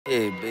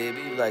Hey, baby,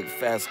 you like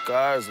fast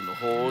cars and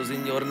holes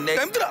in your neck?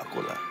 I'm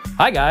Dracula.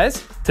 Hi,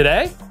 guys.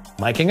 Today,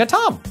 miking a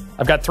tom.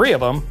 I've got 3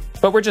 of them,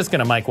 but we're just going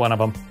to mic one of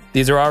them.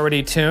 These are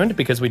already tuned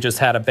because we just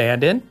had a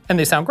band in, and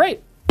they sound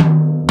great.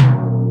 God,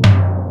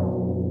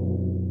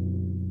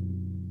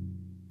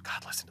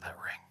 listen to that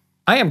ring.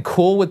 I am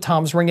cool with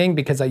toms ringing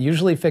because I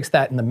usually fix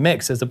that in the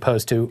mix as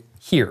opposed to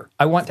here.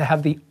 I want to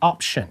have the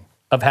option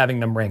of having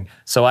them ring.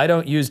 So I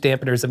don't use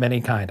dampeners of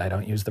any kind. I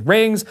don't use the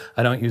rings,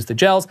 I don't use the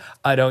gels,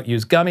 I don't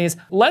use gummies.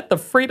 Let the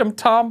freedom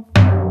tom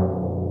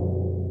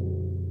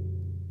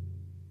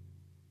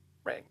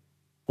ring.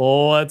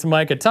 Let's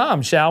mic a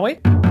tom, shall we?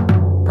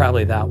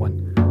 Probably that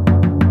one.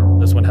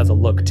 This one has a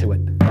look to it.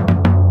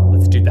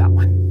 Let's do that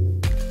one.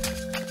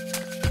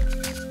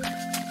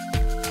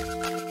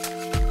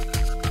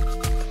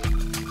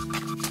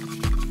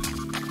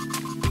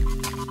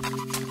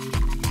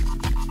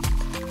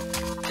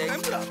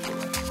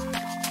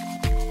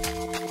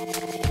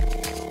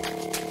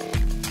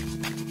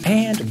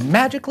 And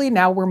magically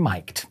now we're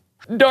mic'd.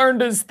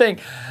 Darndest thing.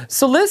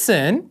 So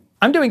listen,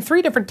 I'm doing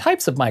 3 different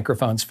types of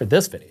microphones for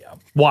this video.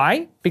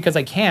 Why? Because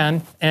I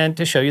can, and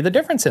to show you the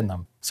difference in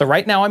them. So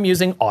right now I'm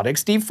using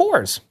Audix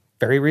D4s.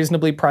 Very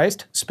reasonably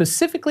priced,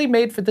 specifically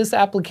made for this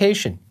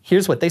application.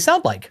 Here's what they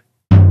sound like.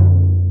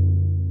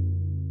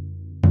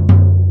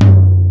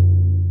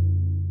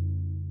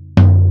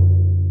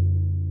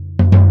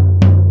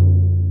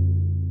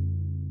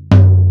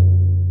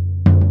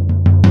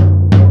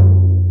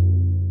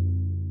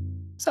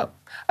 So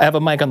I have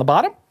a mic on the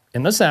bottom,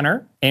 in the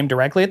center, aimed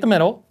directly at the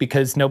middle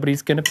because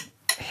nobody's gonna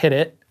hit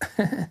it.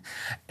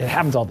 It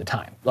happens all the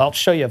time. I'll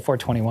show you a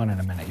 421 in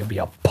a minute. You'll be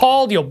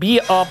appalled by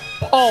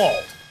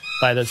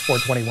this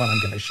 421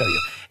 I'm gonna show you.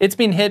 It's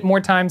been hit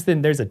more times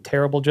than there's a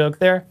terrible joke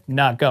there,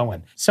 not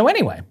going. So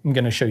anyway, I'm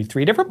gonna show you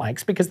 3 different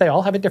mics because they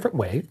all have a different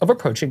way of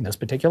approaching this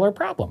particular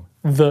problem.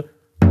 The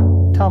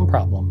tom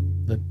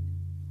problem, the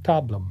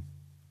problem.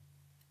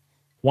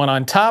 One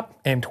on top,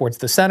 aimed towards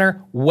the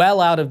center,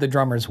 well out of the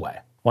drummer's way.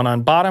 One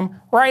on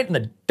bottom, right in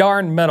the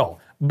darn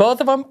middle.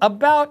 Both of them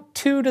about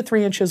 2 to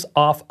 3 inches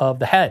off of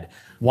the head.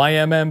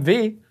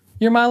 YMMV,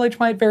 your mileage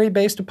might vary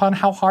based upon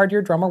how hard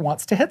your drummer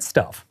wants to hit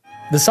stuff.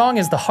 The song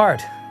is the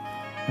heart,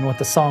 and what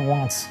the song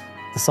wants.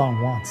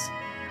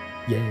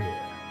 Yeah.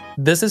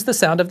 This is the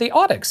sound of the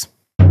Audix.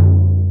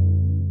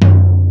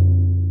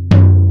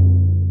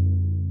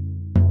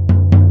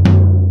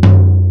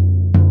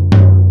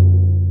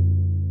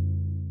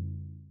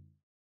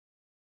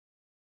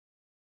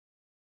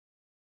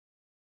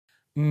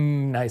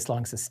 Nice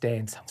long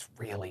sustain, sounds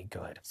really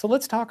good. So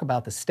let's talk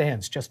about the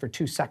stands just for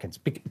 2 seconds.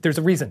 There's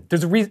a reason.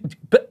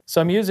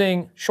 So I'm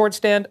using short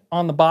stand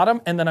on the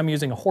bottom, and then I'm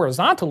using a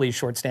horizontally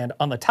short stand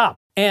on the top.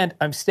 And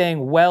I'm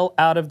staying well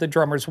out of the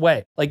drummer's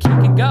way. Like, he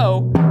can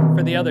go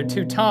for the other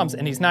 2 toms,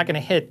 and he's not gonna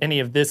hit any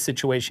of this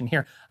situation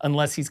here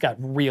unless he's got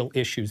real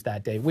issues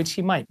that day, which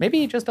he might. Maybe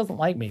he just doesn't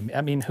like me.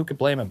 I mean, who could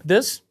blame him?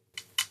 This,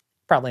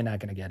 probably not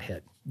gonna get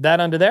hit.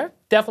 That under there,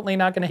 definitely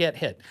not gonna get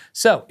hit.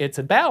 So it's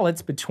a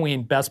balance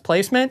between best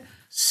placement,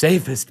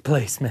 safest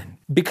placement.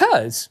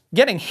 Because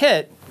getting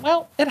hit,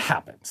 well, it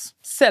happens.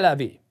 C'est la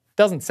vie.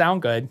 Doesn't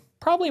sound good.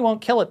 Probably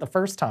won't kill it the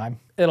first time.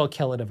 It'll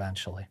kill it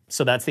eventually.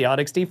 So that's the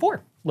Audix D4.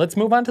 Let's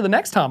move on to the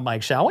next tom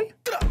mic, shall we?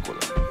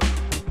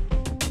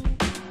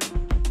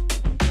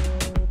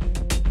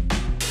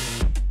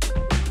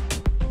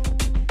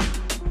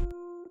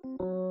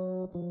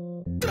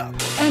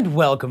 And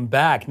welcome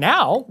back.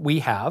 Now we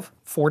have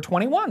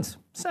 421s,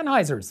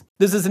 Sennheisers.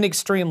 This is an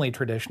extremely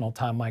traditional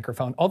tom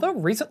microphone, although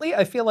recently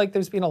I feel like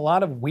there's been a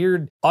lot of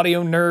weird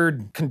audio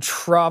nerd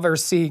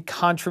controversy.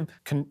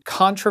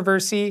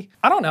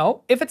 I don't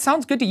know. If it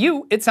sounds good to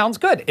you, it sounds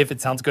good. If it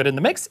sounds good in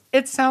the mix,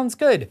 it sounds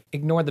good.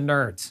 Ignore the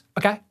nerds,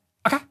 okay?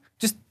 Okay,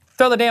 just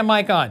throw the damn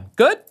mic on.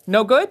 Good?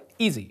 No good?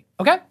 Easy,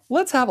 okay?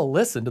 Let's have a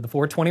listen to the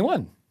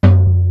 421.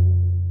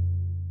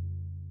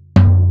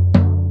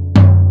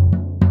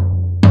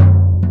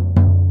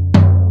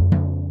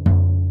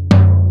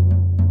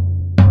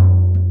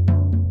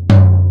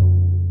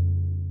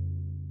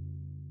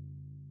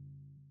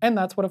 And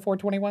that's what a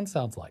 421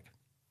 sounds like.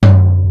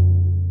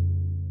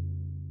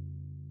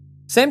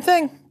 Same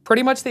thing,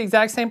 pretty much the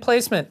exact same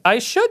placement. I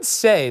should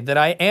say that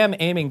I am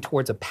aiming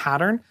towards a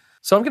pattern,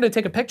 so I'm gonna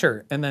take a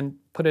picture and then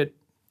put it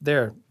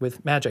there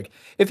with magic.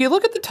 If you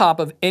look at the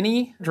top of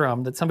any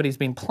drum that somebody's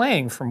been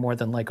playing for more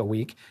than like a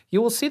week,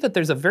 you will see that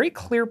there's a very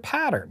clear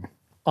pattern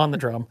on the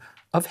drum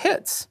of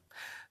hits.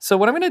 So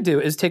what I'm gonna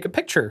do is take a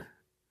picture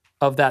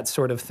of that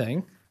sort of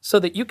thing so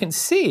that you can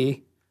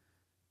see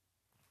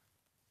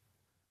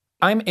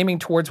I'm aiming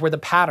towards where the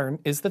pattern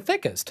is the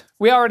thickest.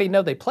 We already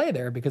know they play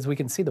there because we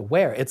can see the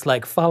wear. It's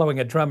like following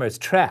a drummer's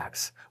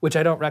tracks, which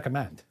I don't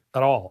recommend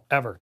at all,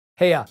 ever.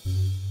 Hey,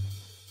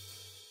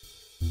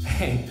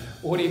 hey,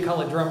 what do you call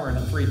a drummer in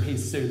a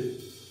 3-piece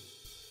suit?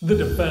 The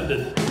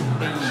defendant.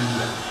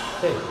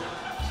 Hey,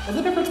 what's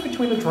the difference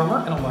between a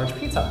drummer and a large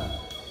pizza?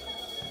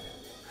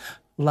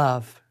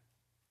 Love.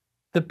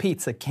 The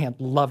pizza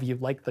can't love you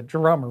like the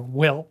drummer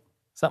will.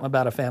 Something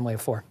about a family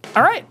of 4.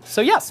 All right,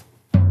 so yes.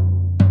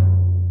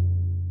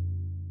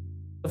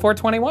 The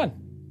 421.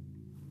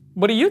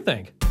 What do you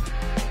think?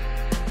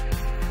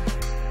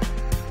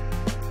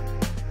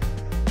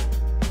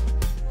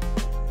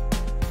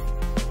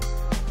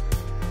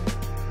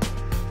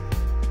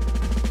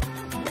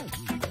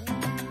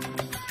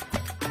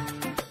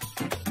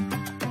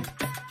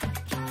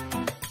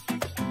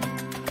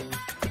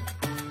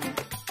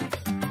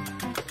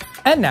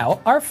 And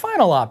now our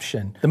final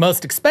option, the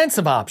most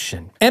expensive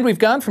option. And we've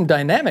gone from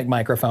dynamic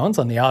microphones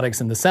on the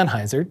Audix and the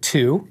Sennheiser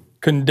to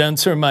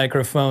condenser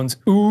microphones.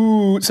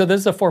 Ooh, so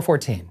this is a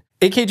 414.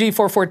 AKG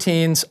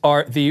 414s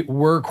are the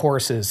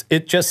workhorses.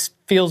 It just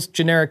feels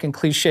generic and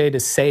cliche to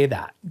say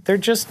that. They're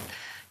just,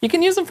 you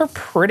can use them for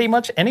pretty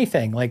much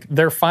anything. Like,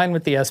 they're fine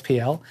with the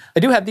SPL. I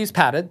do have these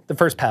padded, the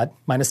first pad,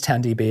 minus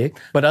 10 dB.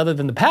 But other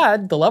than the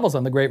pad, the levels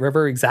on the Great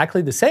River are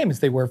exactly the same as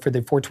they were for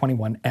the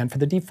 421 and for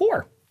the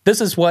D4. This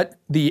is what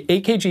the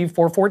AKG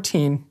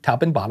 414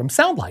 top and bottom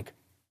sound like.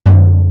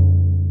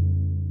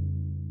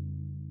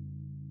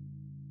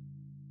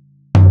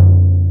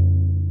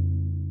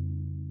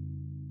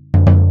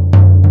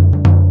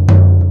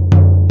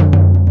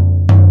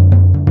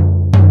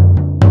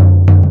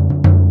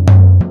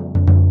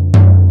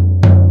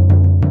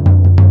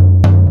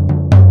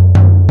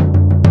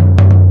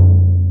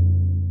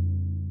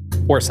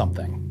 Or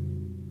something.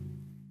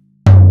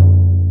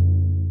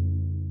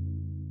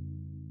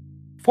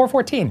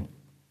 414,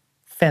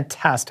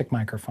 fantastic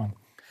microphone.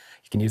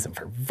 You can use them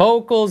for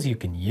vocals, you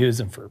can use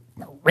them for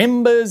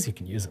marimbas, you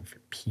can use them for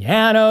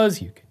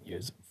pianos, you can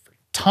use them for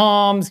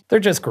toms.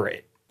 They're just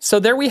great. So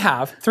there we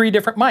have 3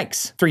 different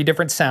mics, 3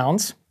 different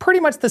sounds,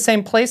 pretty much the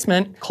same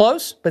placement,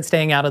 close, but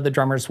staying out of the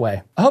drummer's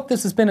way. I hope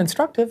this has been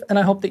instructive, and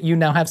I hope that you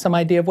now have some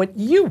idea of what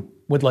you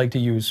would like to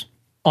use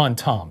on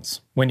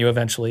toms when you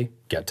eventually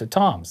get to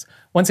toms.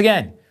 Once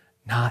again,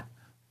 not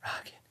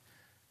rocket.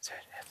 It's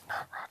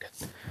not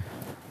rocket.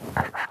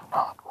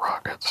 Not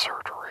rocket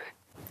surgery.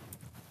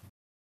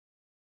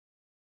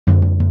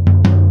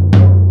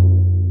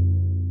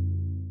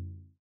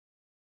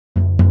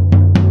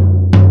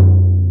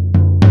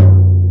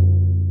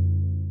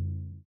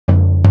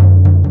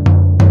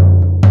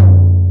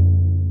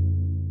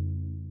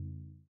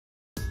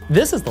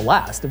 This is the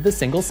last of the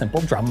single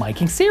simple drum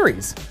miking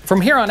series.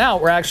 From here on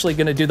out, we're actually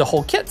gonna do the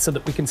whole kit so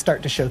that we can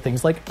start to show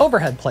things like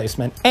overhead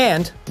placement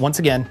and, once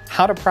again,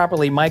 how to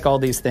properly mic all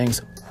these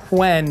things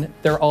when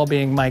they're all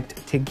being mic'd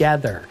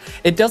together.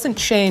 It doesn't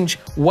change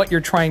what you're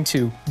trying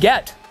to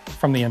get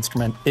from the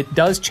instrument. It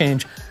does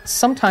change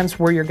sometimes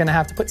where you're gonna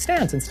have to put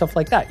stands and stuff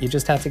like that. You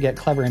just have to get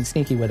clever and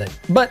sneaky with it.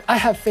 But I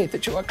have faith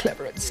that you are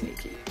clever and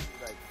sneaky.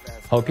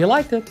 Hope you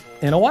liked it.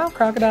 In a while,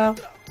 crocodile.